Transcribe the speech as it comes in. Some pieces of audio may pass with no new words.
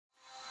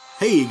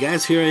Hey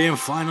guys, here I am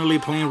finally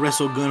playing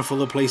Resogun for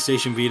the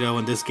PlayStation Vita.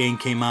 When this game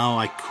came out,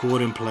 I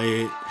couldn't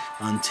play it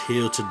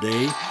until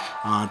today.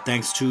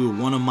 Thanks to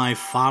one of my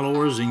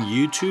followers in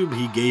YouTube,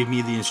 he gave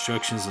me the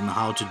instructions on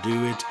how to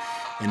do it,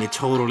 and it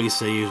totally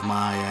saved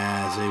my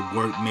ass. It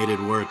made it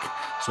work.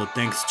 So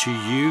thanks to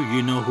you,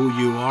 you know who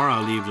you are.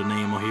 I'll leave the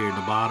name here in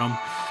the bottom.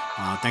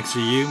 Thanks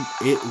to you,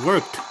 it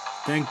worked.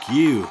 Thank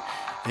you.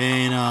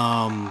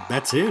 And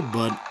that's it,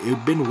 but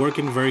it's been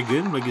working very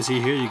good. Like you see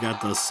here, you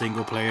got the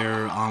single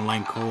player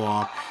online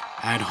co-op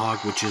ad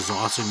hoc, which is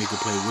awesome. You can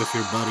play with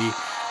your buddy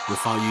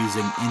without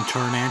using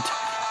internet.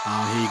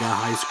 Here you got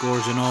high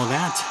scores and all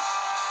that.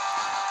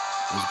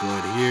 Let's go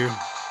ahead here.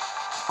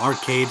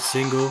 Arcade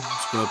single.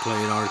 Let's go play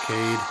it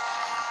arcade.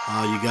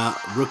 You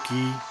got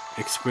rookie,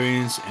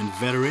 experience, and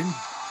veteran.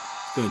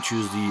 Going to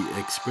choose the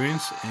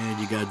experience, and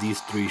you got these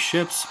three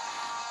ships.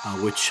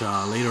 Which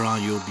later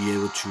on you'll be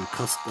able to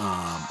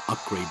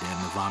upgrade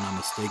them if I'm not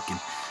mistaken.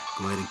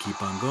 Go ahead and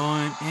keep on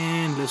going,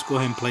 and let's go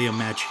ahead and play a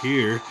match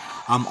here.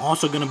 I'm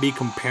also going to be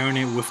comparing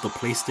it with the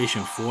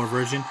PlayStation 4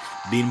 version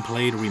being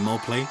played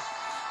remote play.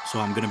 So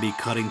I'm going to be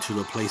cutting to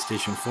the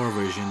PlayStation 4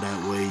 version,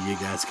 that way you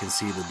guys can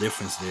see the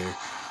difference there.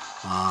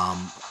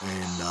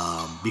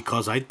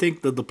 Because I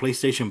think that the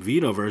PlayStation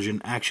Vita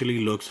version actually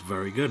looks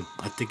very good.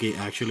 I think it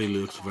actually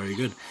looks very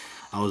good.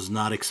 I was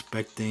not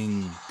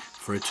expecting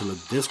for it to look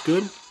this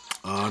good.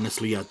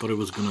 Honestly, I thought it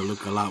was gonna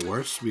look a lot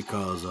worse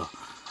because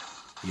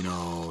you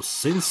know,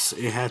 since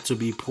it had to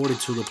be ported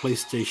to the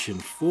PlayStation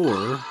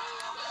 4,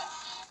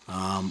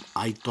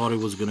 I thought it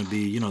was gonna be,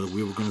 you know, that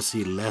we were gonna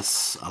see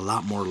a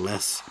lot more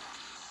less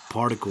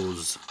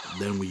particles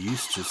than we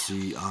used to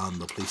see on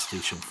the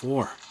PlayStation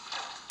 4.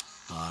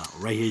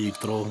 Right here you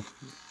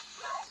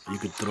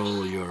could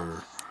throw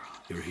your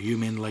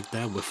human like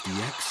that with the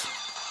X.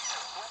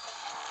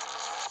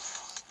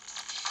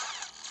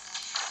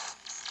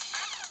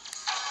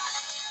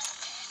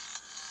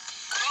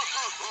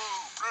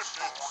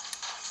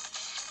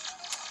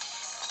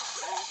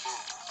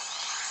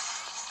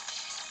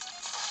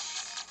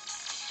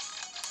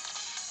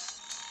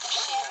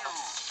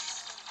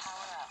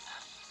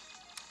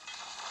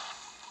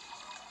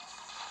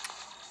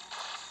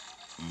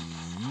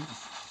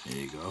 There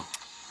you go.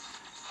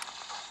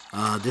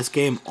 This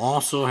game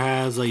also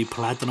has a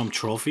platinum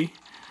trophy.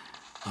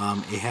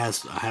 It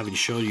has, I haven't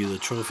showed you the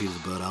trophies,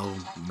 but I'll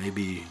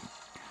maybe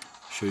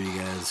show you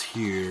guys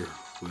here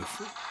with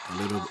a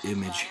little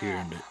image here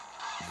in the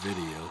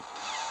video.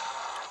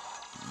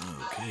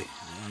 Okay,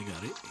 yeah, I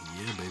got it.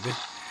 Yeah, baby.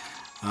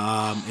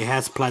 It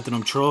has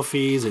platinum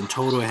trophies. In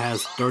total, it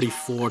has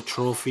 34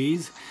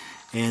 trophies.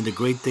 And the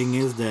great thing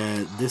is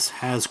that this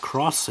has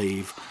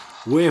cross-save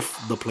with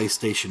the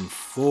PlayStation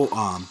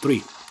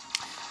 3.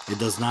 It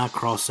does not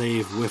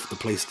cross-save with the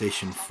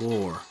PlayStation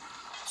 4.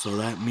 So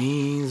that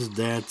means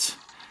that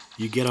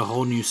you get a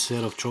whole new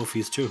set of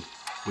trophies too,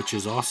 which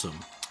is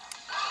awesome.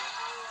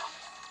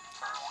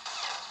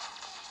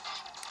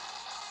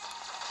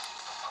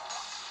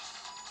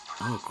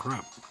 Oh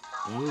crap.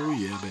 Oh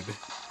yeah, baby.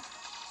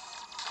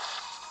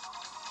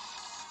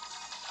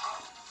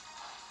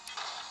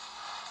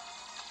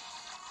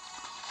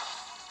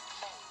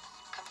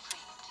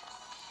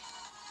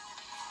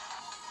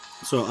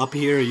 So up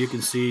here you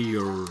can see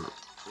your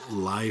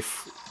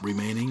life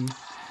remaining.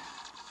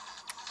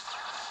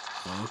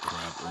 Oh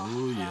crap.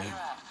 Oh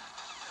yeah.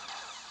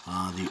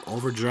 The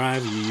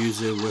overdrive, you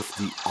use it with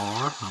the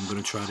R. I'm going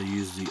to try to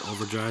use the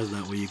overdrive,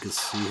 that way you can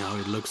see how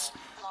it looks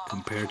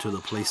compared to the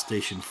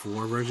PlayStation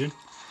 4 version.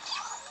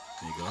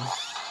 There you go.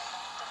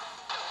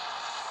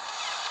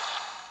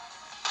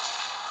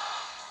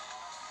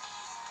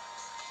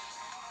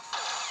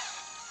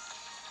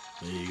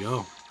 There you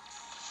go.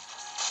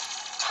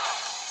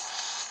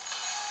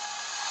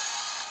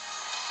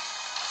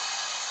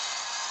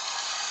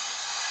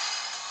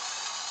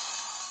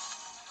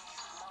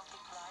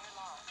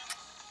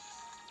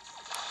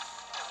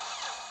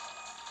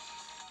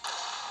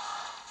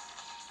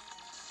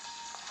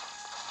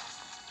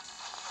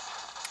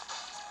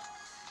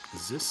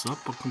 Is this up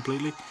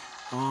completely?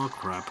 Oh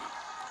crap.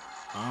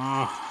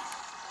 Oh.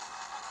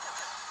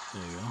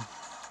 There you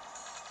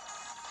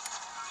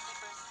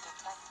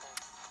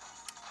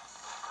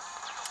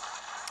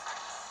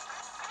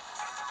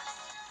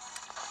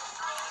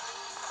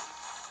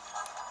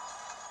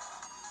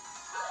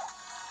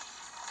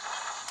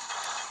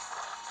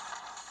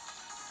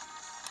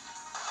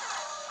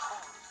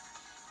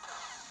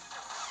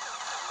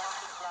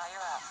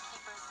go.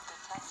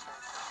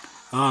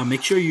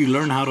 Make sure you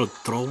learn how to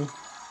throw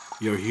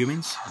your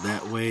humans.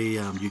 That way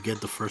you get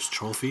the first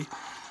trophy,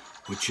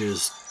 which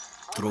is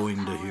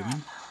throwing the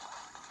human.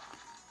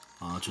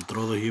 To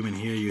throw the human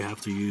here, you have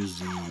to use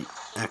the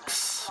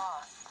X.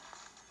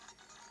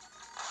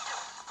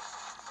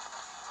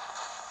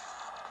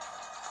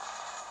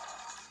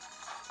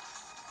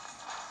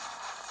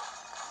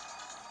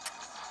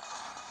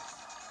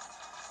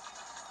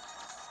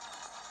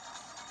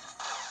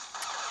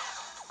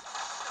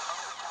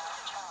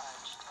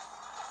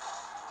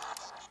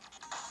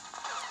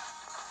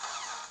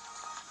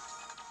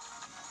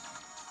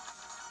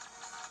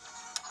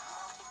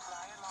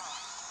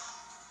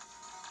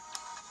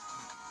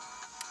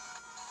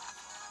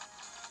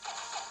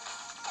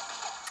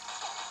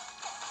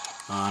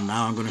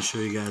 Now I'm going to show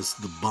you guys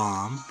the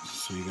bomb,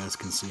 so you guys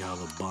can see how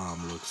the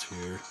bomb looks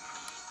here.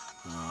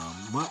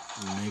 Well,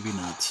 maybe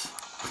not.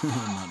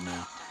 Not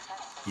now.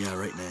 Yeah,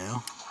 right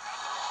now.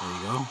 There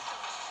you go.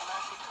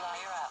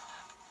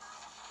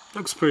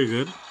 Looks pretty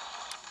good.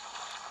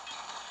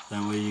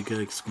 That way you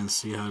guys can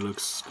see how it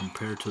looks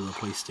compared to the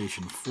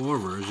PlayStation 4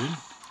 version.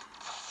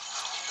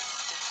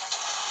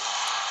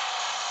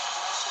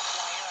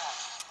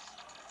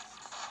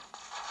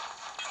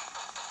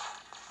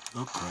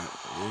 Oh crap,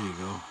 there you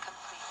go.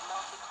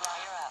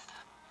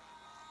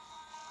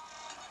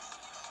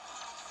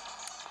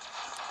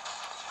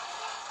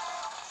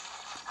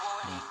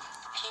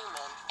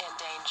 Human in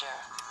danger.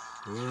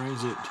 Where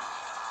is it?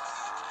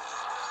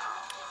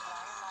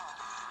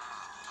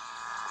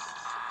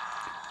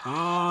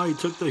 Oh, he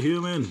took the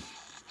human.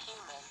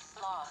 Human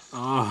lost.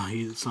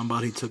 Oh,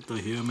 somebody took the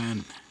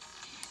human.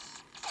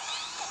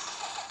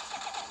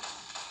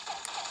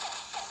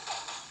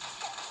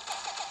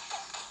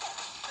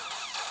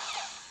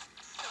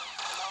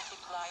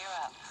 Multiplier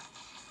up.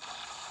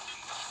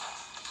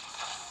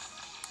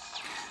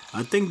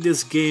 I think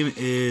this game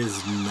is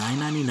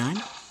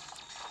 $9.99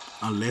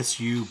 unless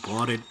you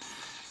bought it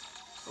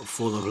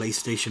for the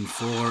PlayStation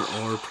 4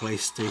 or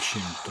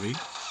PlayStation 3.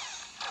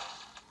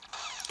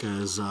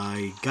 Because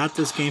I got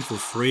this game for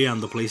free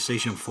on the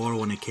PlayStation 4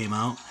 when it came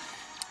out.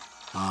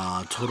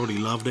 Totally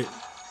loved it.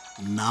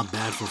 Not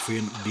bad for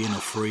being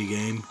a free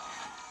game.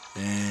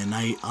 And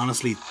I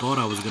honestly thought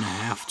I was going to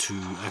have to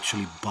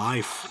actually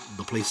buy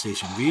the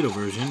PlayStation Vita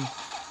version.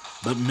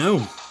 But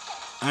no,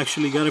 I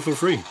actually got it for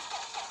free.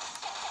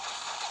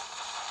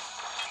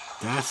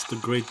 That's the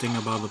great thing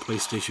about the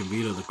PlayStation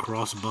Vita. The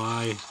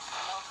cross-buy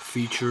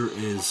feature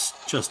is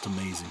just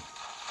amazing.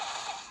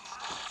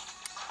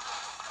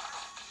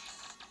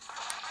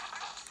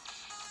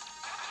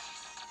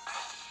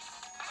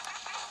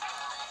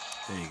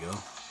 There you go.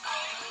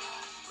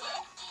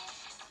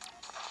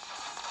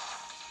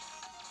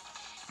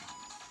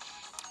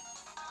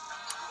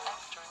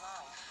 Extra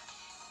life.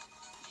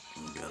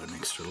 We got an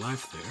extra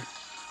life there.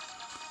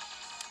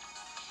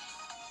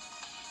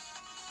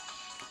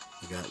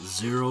 We got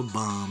 0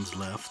 bombs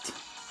left.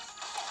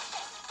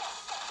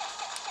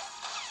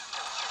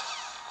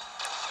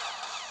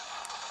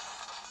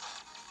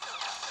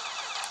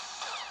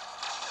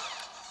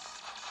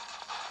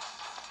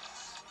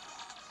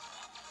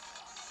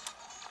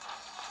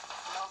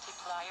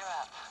 Multiplier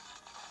up.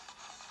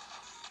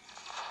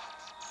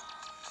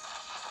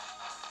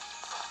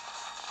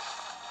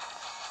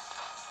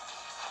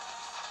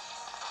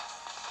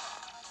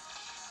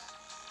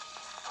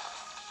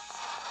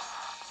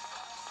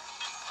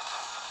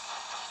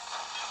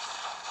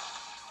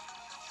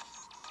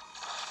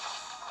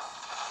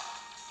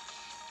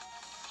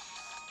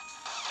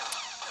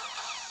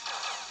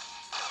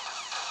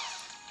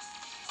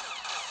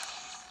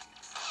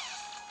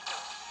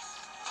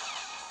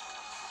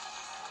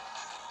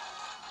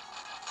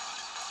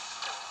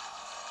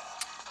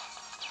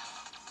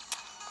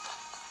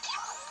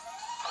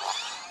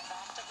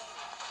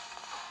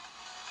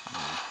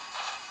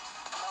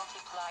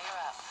 Multiplier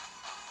up.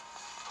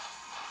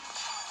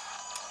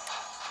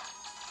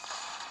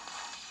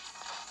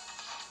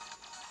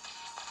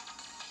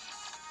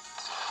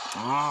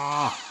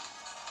 Ah!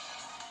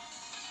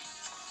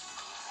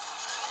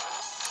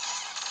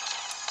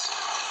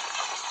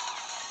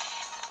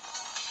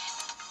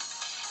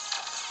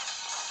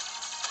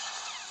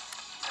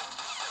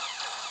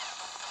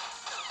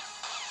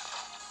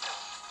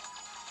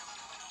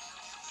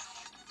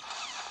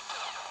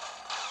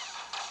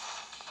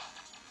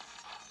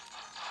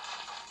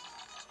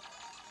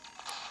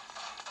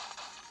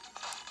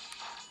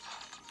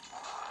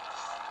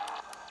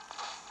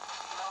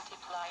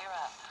 Multiplier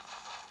up.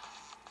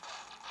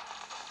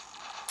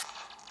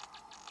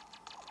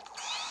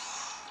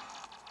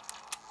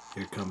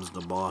 Here comes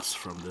the boss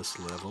from this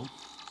level.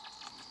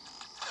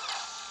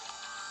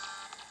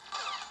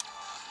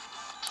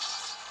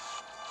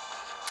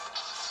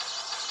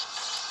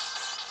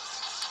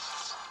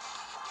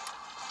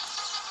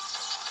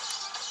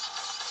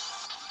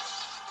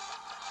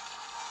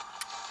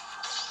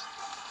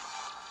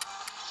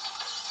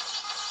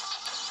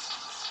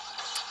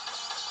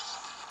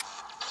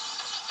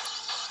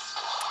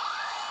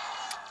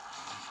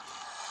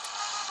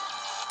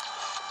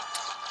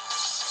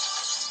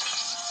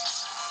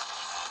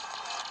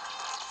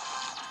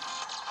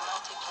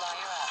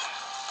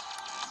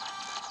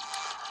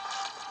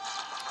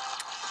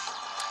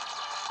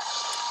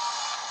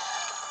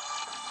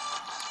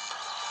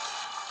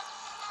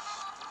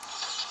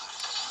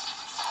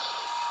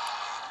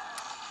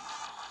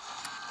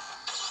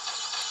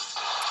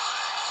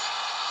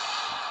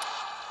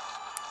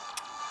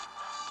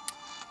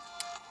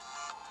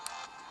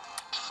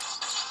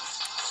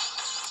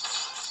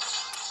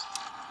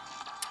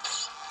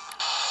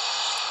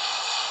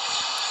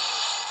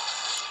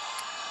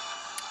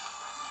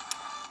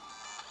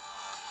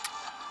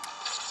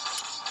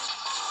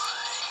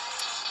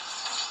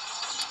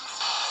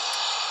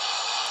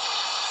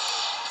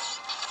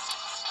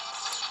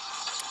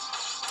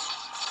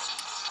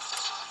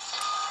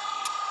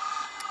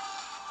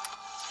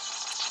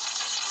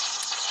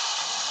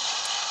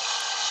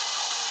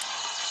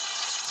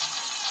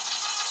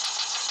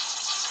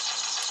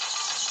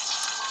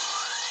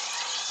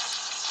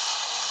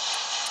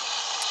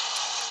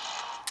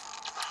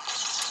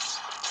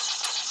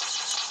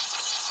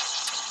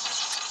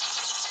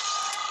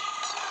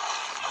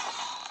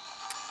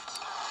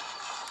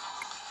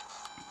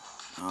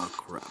 Oh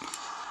crap.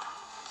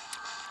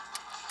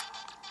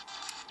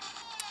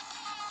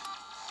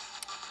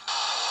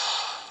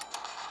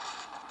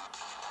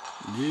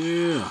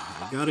 Yeah,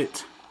 I got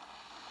it.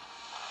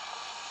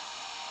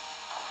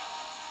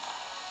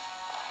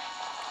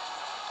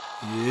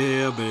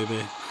 Yeah,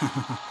 baby.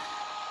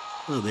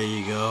 Well, there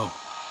you go.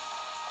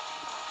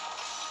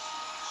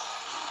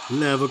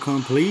 Level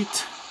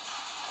complete.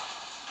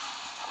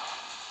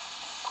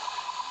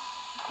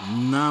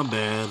 Not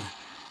bad.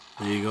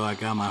 There you go. I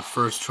got my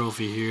first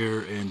trophy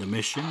here in the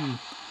mission.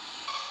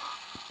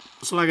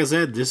 So like I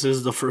said, this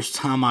is the first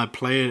time I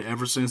played it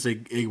ever since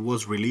it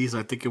was released.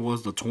 I think it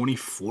was the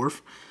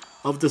 24th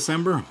of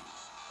December.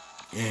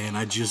 And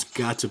I just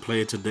got to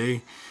play it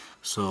today.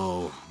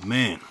 So,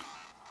 man.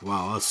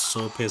 Wow, I was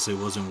so pissed it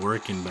wasn't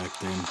working back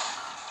then.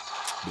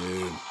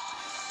 Dude.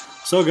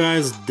 So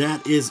guys,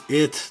 that is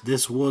it.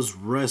 This was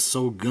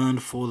Resogun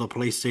for the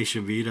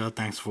PlayStation Vita.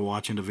 Thanks for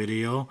watching the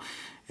video.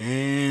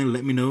 And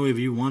let me know if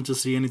you want to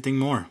see anything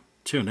more.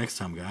 Till next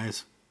time,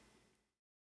 guys.